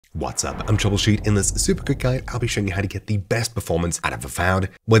What's up? I'm Troubleshoot. In this super quick guide, I'll be showing you how to get the best performance out of Avowed,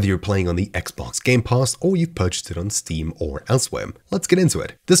 whether you're playing on the Xbox Game Pass or you've purchased it on Steam or elsewhere. Let's get into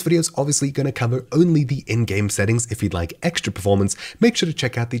it. This video is obviously going to cover only the in-game settings. If you'd like extra performance, make sure to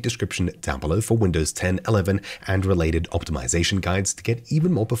check out the description down below for Windows 10, 11, and related optimization guides to get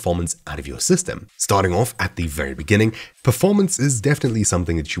even more performance out of your system. Starting off at the very beginning, performance is definitely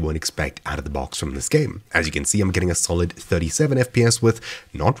something that you won't expect out of the box from this game. As you can see, I'm getting a solid 37 FPS with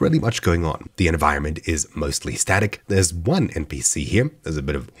not really much going on. The environment is mostly static. There's one NPC here, there's a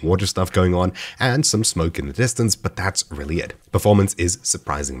bit of water stuff going on, and some smoke in the distance, but that's really it. Performance is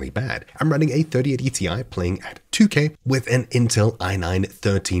surprisingly bad. I'm running a 3080 Ti playing at 2K with an Intel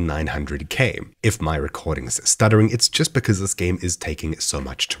i9-13900K. If my recording's stuttering, it's just because this game is taking so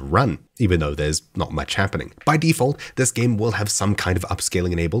much to run, even though there's not much happening. By default, this game will have some kind of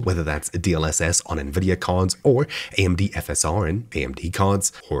upscaling enabled, whether that's DLSS on NVIDIA cards or AMD FSR and AMD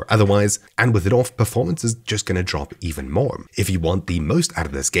cards or otherwise, and with it off, performance is just going to drop even more. If you want the most out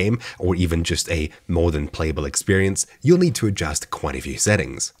of this game, or even just a more than playable experience, you'll need to adjust quite a few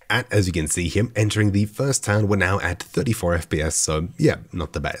settings. And as you can see here, entering the first town, we're now at 34 FPS, so yeah,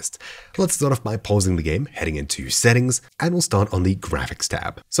 not the best. Let's start off by pausing the game, heading into settings, and we'll start on the graphics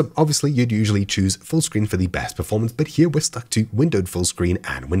tab. So obviously you'd usually choose full screen for the best performance, but here we're stuck to windowed full screen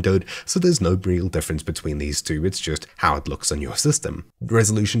and windowed, so there's no real difference between these two, it's just how it looks on your system.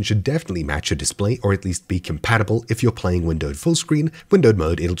 Resolution should definitely match your display, or at least be compatible. If you're playing windowed full screen, windowed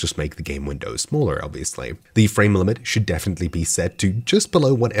mode, it'll just make the game window smaller, obviously. The frame limit should definitely be set to just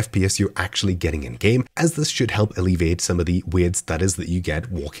below 1 FPS you're actually getting in game, as this should help alleviate some of the weird stutters that you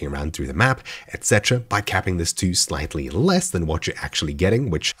get walking around through the map, etc. By capping this to slightly less than what you're actually getting,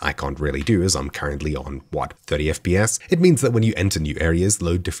 which I can't really do as I'm currently on, 30 FPS? It means that when you enter new areas,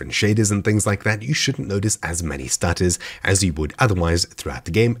 load different shaders and things like that, you shouldn't notice as many stutters as you would otherwise throughout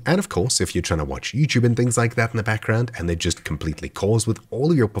the game. And of course, if you're trying to watch YouTube and things like that in the background and they're just completely cause with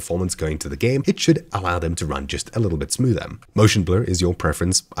all of your performance going to the game, it should allow them to run just a little bit smoother. Motion blur is your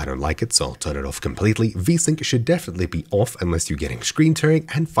preference. I don't like it, so I'll turn it off completely. VSync should definitely be off unless you're getting screen tearing,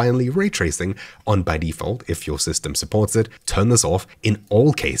 and finally ray tracing on by default if your system supports it. Turn this off in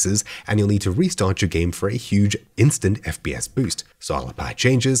all cases and you'll need to restart your game for a huge instant FPS boost. So I'll apply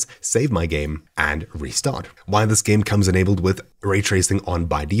changes, save my game, and restart. Why this game comes enabled with ray tracing on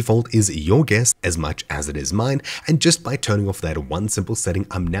by default is your guess as much as it is mine, and just by turning off that one simple setting,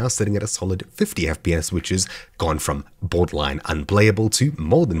 I'm now sitting at a solid 50 FPS, which has gone from borderline unplayable to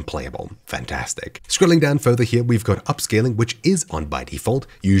more than playable. Fantastic. Scrolling down further here, we've got upscaling, which is on by default,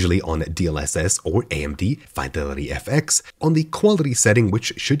 usually on DLSS or AMD Fidelity FX, on the quality setting,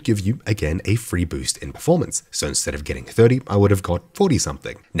 which should give you, again, a free boost in performance. So instead of getting 30, I would have got 40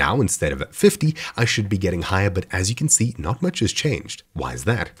 something. Now, instead of 50, I should be getting higher, but as you can see, not much has changed. Why is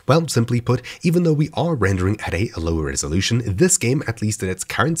that? Well, simply put, even though we are rendering at a lower resolution, this game, at least in its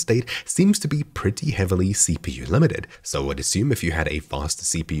current state, seems to be pretty heavily CPU limited. So I would assume if you had a faster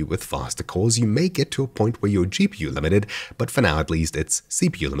CPU with faster cores, you may get to a point where you're GPU limited, but for now at least it's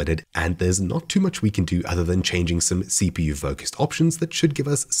CPU limited, and there's not too much we can do other than changing some CPU focused options that should give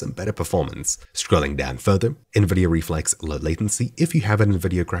us some better performance. Scrolling down further, NVIDIA Reflex low latency. If you have an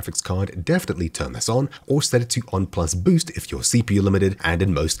NVIDIA graphics card, definitely turn this on, or set it to on plus boost if you're CPU limited, and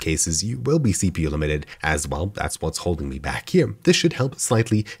in most cases you will be CPU limited as well. That's what's holding me back here. This should help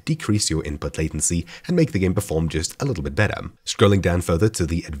slightly decrease your input latency and make the game perform just a little bit better. Scrolling down further to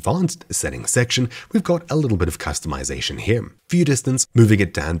the advanced settings section, we've got a little bit of customization here. View distance, moving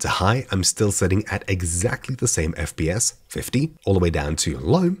it down to high, I'm still setting at exactly the same FPS, 50, all the way down to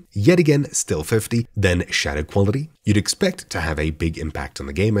low, yet again still 50, then shadow quality. You'd expect to have a big impact on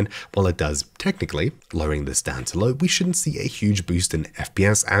the game, and while it does technically, lowering this down to low, we shouldn't see a huge boost in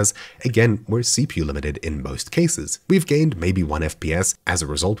FPS as, again, we're CPU limited in most cases. We've gained maybe 1 FPS, as a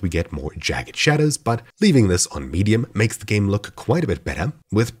result we get more jagged shadows, but leaving this on medium makes the game look quite a bit better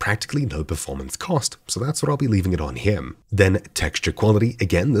with practically no performance cost, so that's what I'll be leaving it on here. Then texture quality,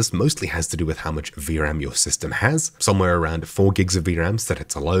 again, this mostly has to do with how much VRAM your system has. Somewhere around 4 gigs of VRAM set it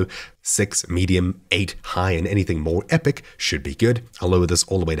to low, 6 medium, 8 high, and anything more epic should be good. I'll lower this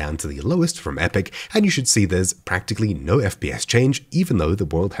all the way down to the lowest from epic, and you should see there's practically no FPS change, even though the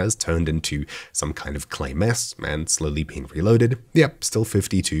world has turned into some kind of clay mess and slowly being reloaded. Yep, still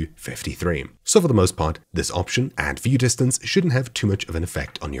 50 to 53. So for the most part, this option and view distance shouldn't have too much of an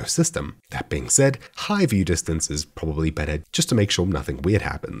effect on your system. That being said, high view distance is probably better just to make sure nothing weird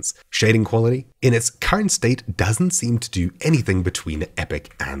happens. Shading quality, in its current state doesn't seem to do anything between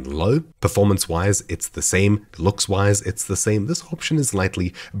epic and low. Performance-wise, it's the same. Looks-wise, it's the same. This option is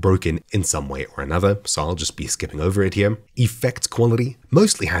slightly broken in some way or another, so I'll just be skipping over it here. Effects quality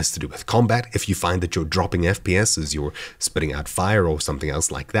mostly has to do with combat. If you find that you're dropping FPS as you're spitting out fire or something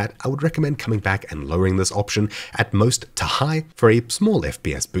else like that, I would recommend coming back and lowering this option at most to high for a small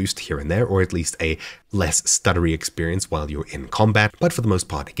FPS boost here and there, or at least a less stuttery experience while you're in combat. But for the most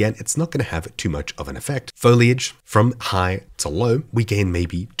part, again, it's not going to have too much of an effect. Foliage, from high to low, we gain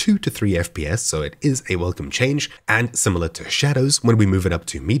maybe 2 to 3 FPS, so it is a welcome change. And similar to shadows, when we move it up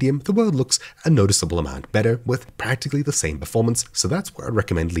to medium, the world looks a noticeable amount better with practically the same performance, so that's where I'd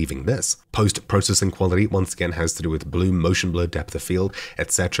recommend leaving this. Post-processing quality, once again, has to do with bloom, motion blur, depth of field,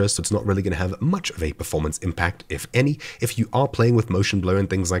 etc., so it's not really going to have much of a performance impact, if any. If you are playing with motion blur and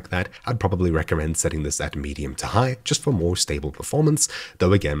things like that, I'd probably recommend setting this at medium to high, just for more stable performance,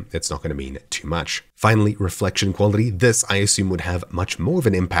 though again, it's not going to mean too much. Finally, reflection quality. This, I assume, would have much more of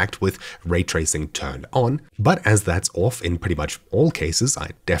an impact with ray tracing turned on, but as that's off in pretty much all cases, I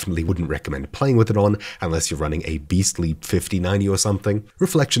definitely wouldn't recommend playing with it on unless you're running a beastly 5090 or something.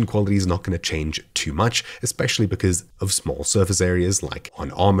 Reflection quality is not going to change too much, especially because of small surface areas like on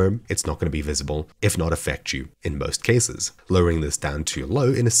armor. It's not going to be visible, if not affect you in most cases. Lowering this down to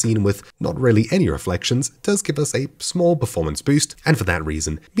low in a scene with not really any reflections does give us a small performance boost, and for that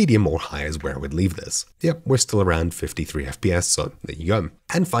reason, medium or high is where I would leave this. Yep, we're still around 53 FPS, so there you go.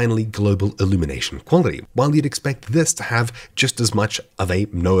 And finally, global illumination quality. While you'd expect this to have just as much of a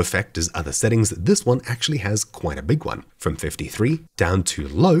no effect as other settings, this one actually has quite a big one. From 53 down to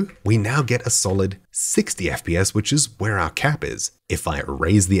low, we now get a solid 60 FPS, which is where our cap is. If I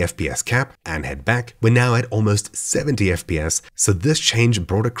raise the FPS cap and head back, we're now at almost 70 FPS, so this change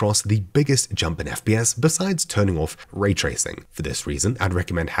brought across the biggest jump in FPS besides turning off ray tracing. For this reason, I'd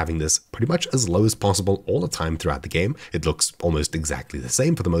recommend having this pretty much as low as possible all the time throughout the game. It looks almost exactly the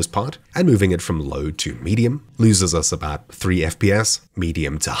same for the most part, and moving it from low to medium loses us about 3 FPS,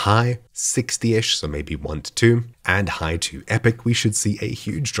 medium to high, 60-ish, so maybe 1 to 2, and high to epic, we should see a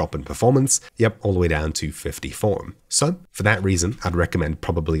huge drop in performance, yep, all the way down to 54. So, for that reason, I'd recommend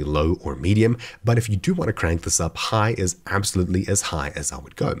probably low or medium, but if you do want to crank this up, high is absolutely as high as I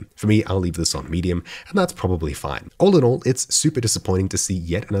would go. For me, I'll leave this on medium, and that's probably fine. All in all, it's super disappointing to see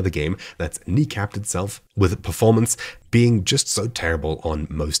yet another game that's kneecapped itself with performance being just so terrible on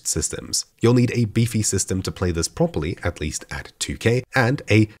most systems. You'll need a beefy system to play this properly, at least at 2K, and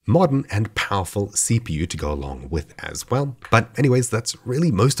a modern and powerful CPU to go along with as well. But anyways, that's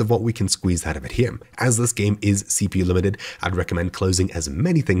really most of what we can squeeze out of it here. As this game is CPU limited, I'd recommend closing as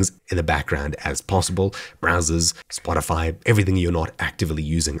many things in the background as possible, browsers, Spotify, everything you're not actively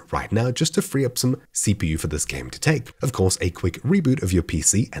using right now, just to free up some CPU for this game to take. Of course, a quick reboot of your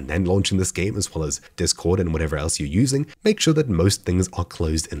PC and then launching this game, as well as Discord and whatever else you're using, make sure that most things are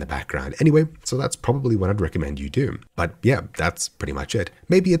closed in the background anyway, so that's probably what I'd recommend you do. But yeah, that's pretty much it.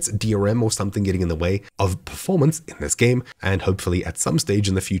 Maybe it's DRM or something getting in the way of performance in this game, and hopefully at some stage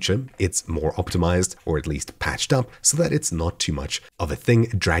in the future, it's more optimized or at least patched up so that it's not too much of a thing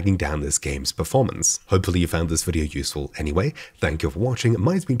dragging down this game's performance. Hopefully you found this video useful anyway. Thank you for watching.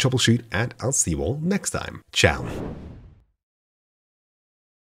 Mine's been Troubleshoot, and I'll see you all next time. Ciao.